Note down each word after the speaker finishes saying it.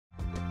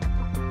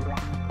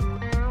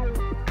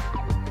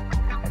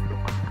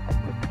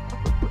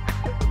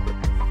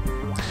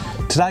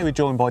Today we're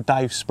joined by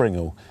Dave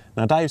Springall.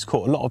 Now Dave's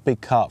caught a lot of big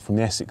carp from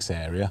the Essex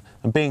area,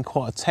 and being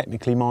quite a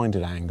technically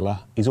minded angler,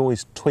 he's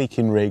always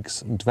tweaking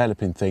rigs and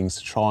developing things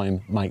to try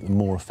and make them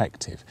more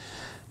effective.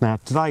 Now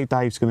today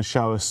Dave's going to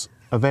show us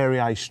a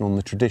variation on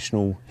the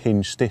traditional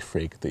Hinged Stiff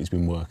rig that he's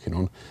been working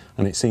on,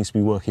 and it seems to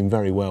be working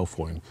very well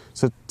for him.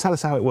 So tell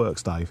us how it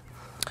works, Dave.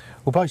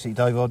 Well, basically,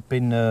 Dave, I'd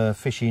been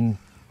fishing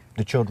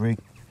the chod rig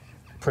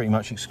pretty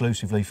much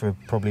exclusively for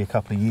probably a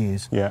couple of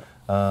years. Yeah.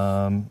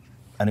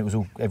 And it was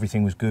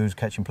everything was good,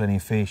 catching plenty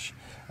of fish.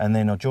 And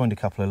then I joined a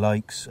couple of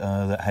lakes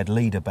that had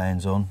leader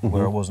bands on,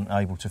 where I wasn't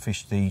able to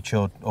fish the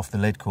chod off the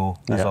lead core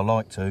as I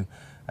like to,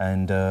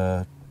 and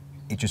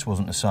it just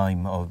wasn't the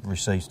same. I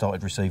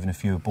started receiving a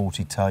few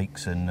aborted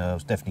takes, and I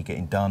was definitely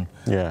getting done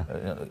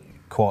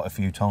quite a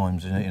few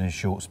times in a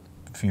short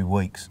few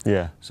weeks.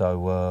 Yeah.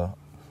 So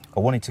I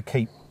wanted to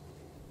keep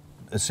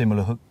a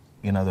similar hook.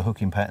 You know, the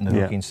hooking pattern, the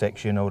hooking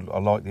section. I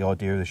like the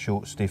idea of the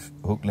short, stiff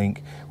hook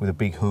link with a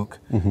big hook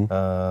and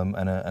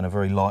a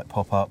very light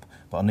pop-up,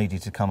 but I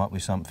needed to come up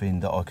with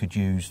something that I could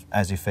use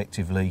as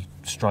effectively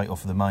straight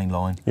off of the main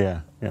line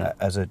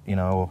as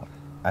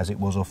it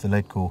was off the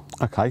lead core.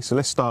 Okay, so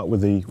let's start with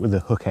the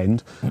hook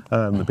end,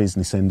 the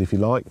business end, if you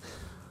like.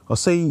 I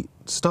see,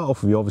 to start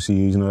off with, you obviously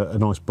using a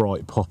nice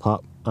bright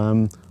pop-up.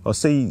 I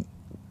see,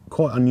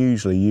 quite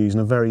unusually, using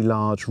a very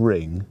large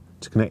ring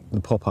to connect the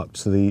pop-up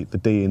to the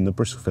D in the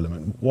bristle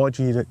filament. Why'd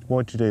you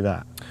do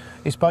that?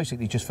 It's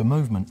basically just for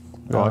movement.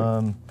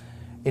 Right.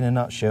 In a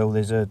nutshell,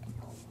 there's a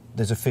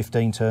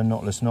 15-turn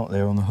knotless knot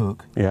there on the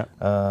hook. Yeah.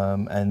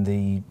 And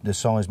the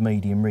size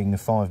medium ring, the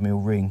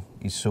 5mm ring,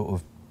 is sort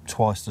of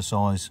twice the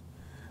size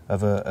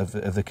of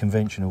the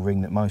conventional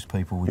ring that most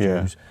people would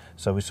use.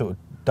 So we're sort of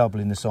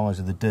doubling the size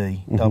of the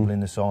D, doubling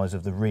the size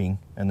of the ring,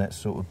 and that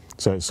sort of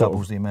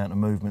doubles the amount of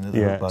movement that the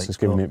hook bait's so it's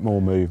giving it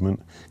more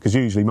movement. Because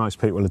usually most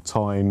people are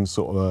tying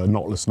sort of a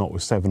knotless knot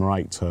with 7 or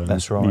 8 turns.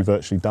 That's right. And you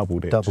virtually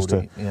doubled it.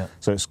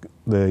 So it's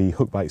the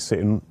hook bait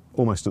sitting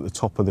almost at the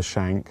top of the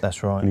shank.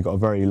 That's right. And you've got a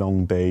very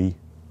long D.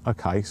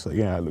 Okay, so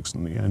yeah, it looks,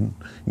 you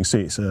can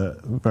see it's a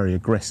very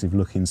aggressive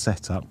looking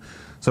setup.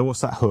 So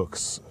what's that hook?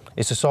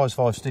 It's a size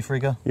 5 stiff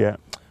rigger. Yeah.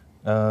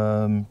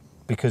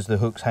 Because the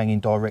hook's hanging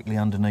directly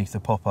underneath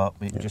the pop-up,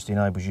 it just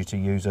enables you to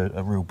use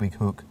a real big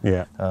hook.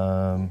 Yeah.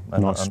 A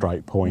nice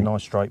straight point.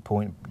 Nice straight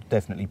point.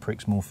 Definitely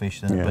pricks more fish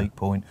than a beak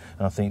point,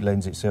 and I think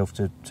lends itself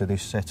to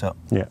this setup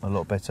a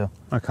lot better.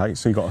 Okay,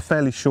 so you've got a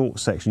fairly short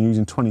section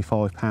using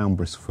 25-pound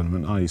bristle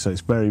filament, are you? So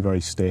it's very,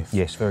 very stiff.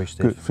 Yes, very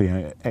stiff. Good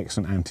for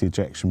excellent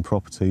anti-ejection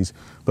properties.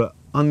 But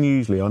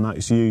unusually, I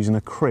noticed you using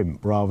a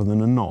crimp rather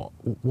than a knot.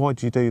 Why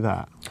do you do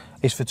that?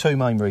 It's for 2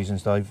 main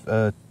reasons,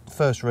 Dave.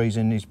 First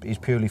reason is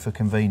purely for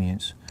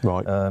convenience.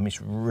 Right.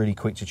 It's really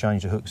quick to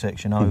change the hook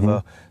section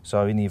over,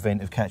 so in the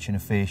event of catching a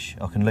fish,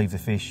 I can leave the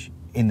fish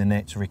in the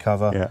net to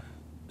recover,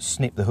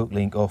 snip the hook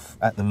link off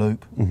at the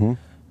loop,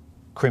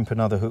 crimp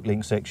another hook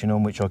link section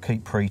on, which I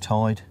keep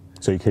pre-tied.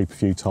 So you keep a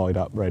few tied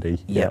up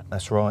ready? Yeah,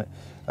 that's right.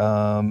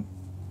 Tie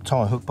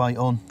a hook bait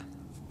on.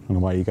 And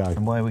away you go. And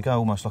away we go,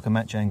 almost like a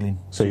match angling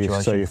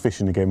situation. So you're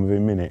fishing again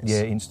within minutes?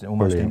 Yeah,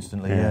 almost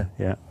instantly,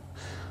 yeah.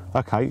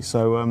 Okay,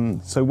 so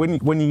so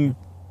when you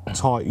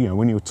tie,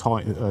 when you're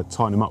tying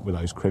them up with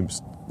those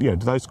crimps, do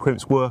those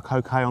crimps work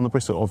okay on the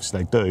bristle?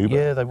 Obviously they do. But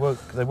yeah, they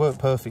work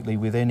perfectly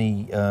with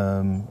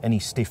any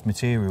stiff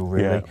material,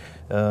 really.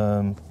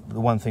 Yeah. The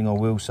one thing I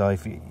will say,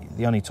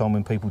 the only time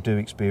when people do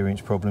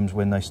experience problems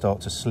when they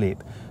start to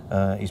slip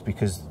is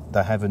because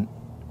they haven't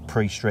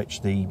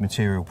pre-stretched the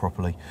material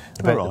properly.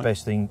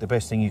 The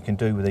best thing you can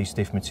do with these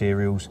stiff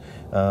materials,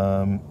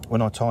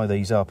 when I tie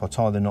these up, I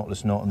tie the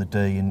knotless knot on the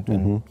D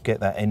and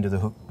get that end of the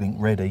hook link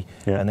ready,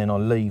 and then I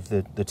leave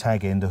the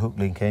tag end, the hook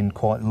link end,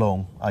 quite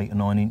long, 8 or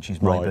 9 inches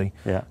maybe.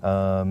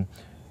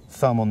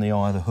 Thumb on the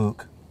eye of the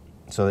hook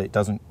so that it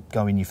doesn't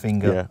go in your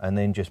finger, and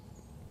then just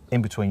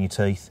in between your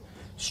teeth,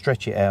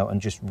 stretch it out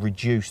and just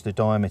reduce the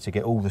diameter,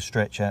 get all the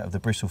stretch out of the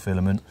bristle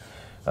filament.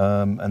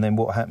 And then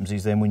what happens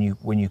is then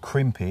when you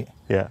crimp it,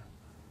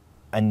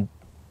 and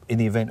in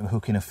the event of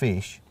hooking a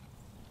fish,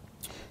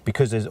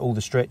 because there's all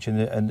the stretch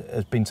and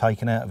has been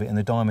taken out of it, and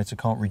the diameter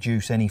can't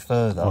reduce any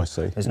further. I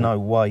see. There's no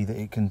way that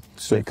it can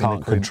slip. So it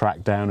can't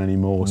contract down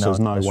anymore. So there's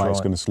no way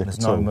it's going to slip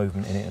at all. There's no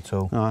movement in it at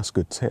all. Oh, that's a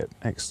good tip.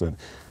 Excellent.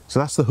 So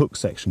that's the hook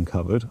section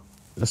covered.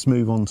 Let's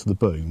move on to the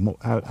boom.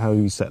 How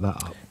do you set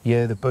that up?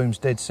 Yeah, the boom's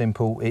dead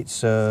simple.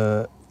 It's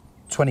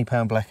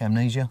 20-pound black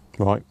amnesia.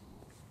 Right.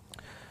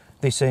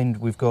 This end,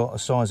 we've got a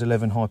size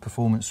 11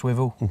 high-performance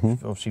swivel,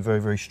 obviously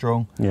very, very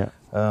strong. Yeah.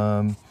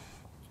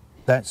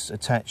 That's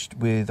attached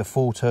with a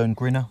 4-turn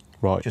grinner,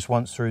 just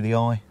once through the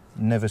eye,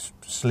 never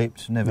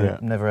slipped,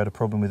 never had a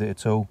problem with it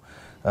at all.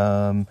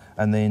 And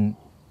then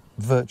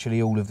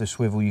virtually all of the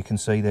swivel you can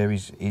see there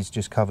is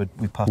just covered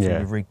with putty,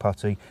 with rig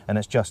putty, and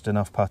it's just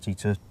enough putty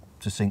to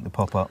sink the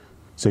pop-up.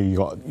 So you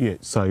got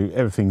so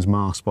everything's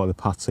masked by the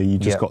putty. You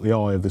just got the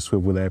eye of the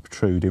swivel there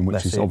protruding,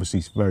 which is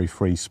obviously very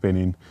free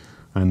spinning.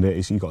 And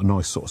you've got a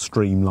nice sort of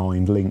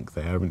streamlined link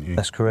there, haven't you?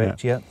 That's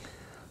correct, yeah.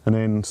 And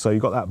then, so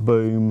you've got that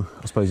boom,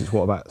 I suppose it's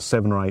what, about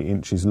 7 or 8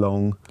 inches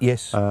long?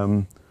 Yes.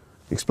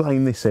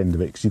 Explain this end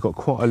of it, because you've got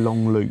quite a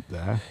long loop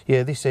there.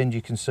 Yeah, this end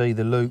you can see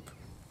the loop.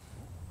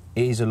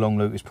 It is a long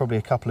loop, it's probably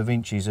a couple of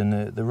inches, and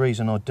the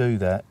reason I do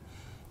that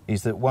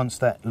is that once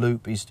that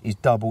loop is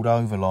doubled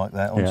over like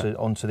that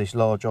onto this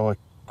large eye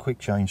quick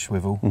change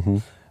swivel,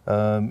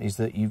 is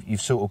that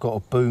you've sort of got a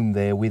boom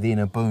there within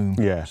a boom.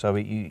 Yeah. So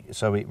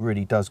it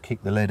really does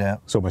kick the lead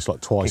out. It's almost like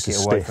twice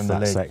as stiff, from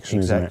that section,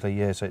 exactly,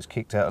 isn't it? Yeah, so it's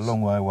kicked out a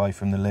long way away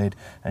from the lead,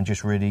 and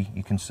just really,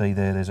 you can see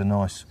there's a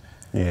nice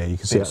you can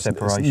see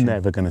separation. It's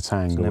never going to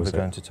tangle, It's never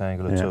going to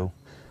tangle at all.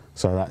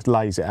 So that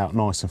lays it out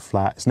nice and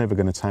flat. It's never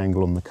going to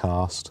tangle on the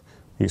cast.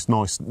 It's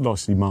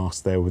nicely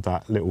masked there with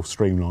that little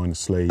streamlined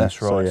sleeve.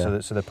 That's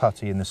right. So the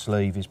putty in the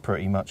sleeve is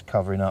pretty much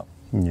covering up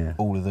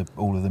all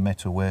of the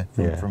metal wear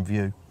from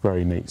view.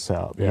 Very neat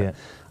setup. Yeah.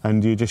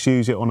 And you just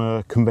use it on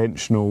a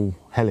conventional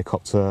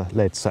helicopter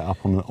lead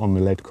setup on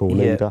the lead core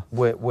leader.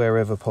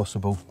 Wherever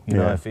possible. You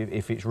know,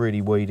 if it's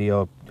really weedy,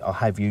 I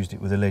have used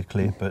it with a lead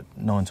clip, but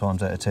 9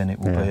 times out of 10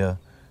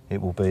 it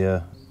will be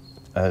a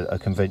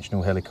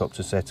conventional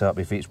helicopter setup.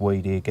 If it's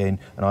weedy again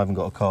and I haven't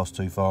got a cast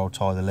too far, I'll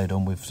tie the lead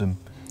on with some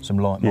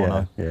light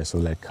mono. Yeah, so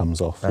the lead comes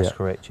off. That's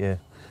correct, yeah.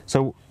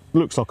 So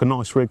looks like a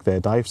nice rig there,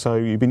 Dave. So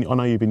I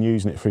know you've been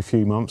using it for a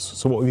few months.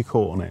 So what have you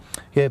caught on it?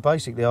 Yeah,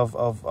 basically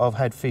I've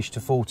had fish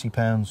to 40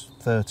 pounds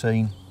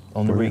 13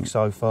 on the rig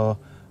so far.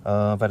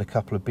 I've had a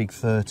couple of big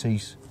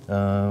 30s.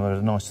 I had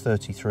a nice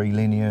 33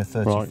 linear,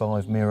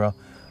 35 mirror.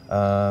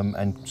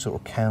 And sort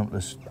of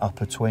countless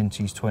upper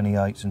 20s,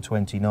 28s and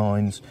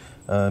 29s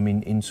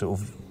in sort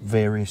of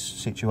various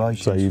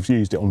situations. So you've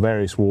used it on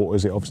various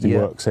waters, it obviously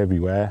works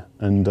everywhere,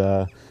 and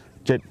I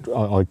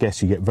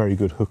guess you get very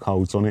good hook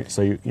holds on it,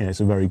 so you've got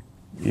a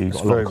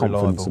lot of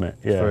confidence in it.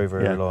 Yeah, it's very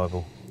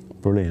reliable.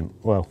 Brilliant.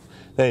 Well,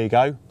 there you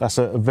go. That's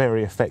a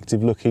very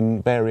effective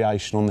looking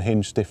variation on the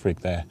Hinged Stiff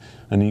rig there,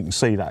 and you can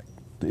see that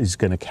is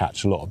going to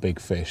catch a lot of big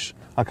fish.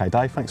 Okay,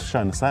 Dave, thanks for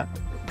showing us that.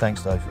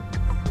 Thanks, Dave.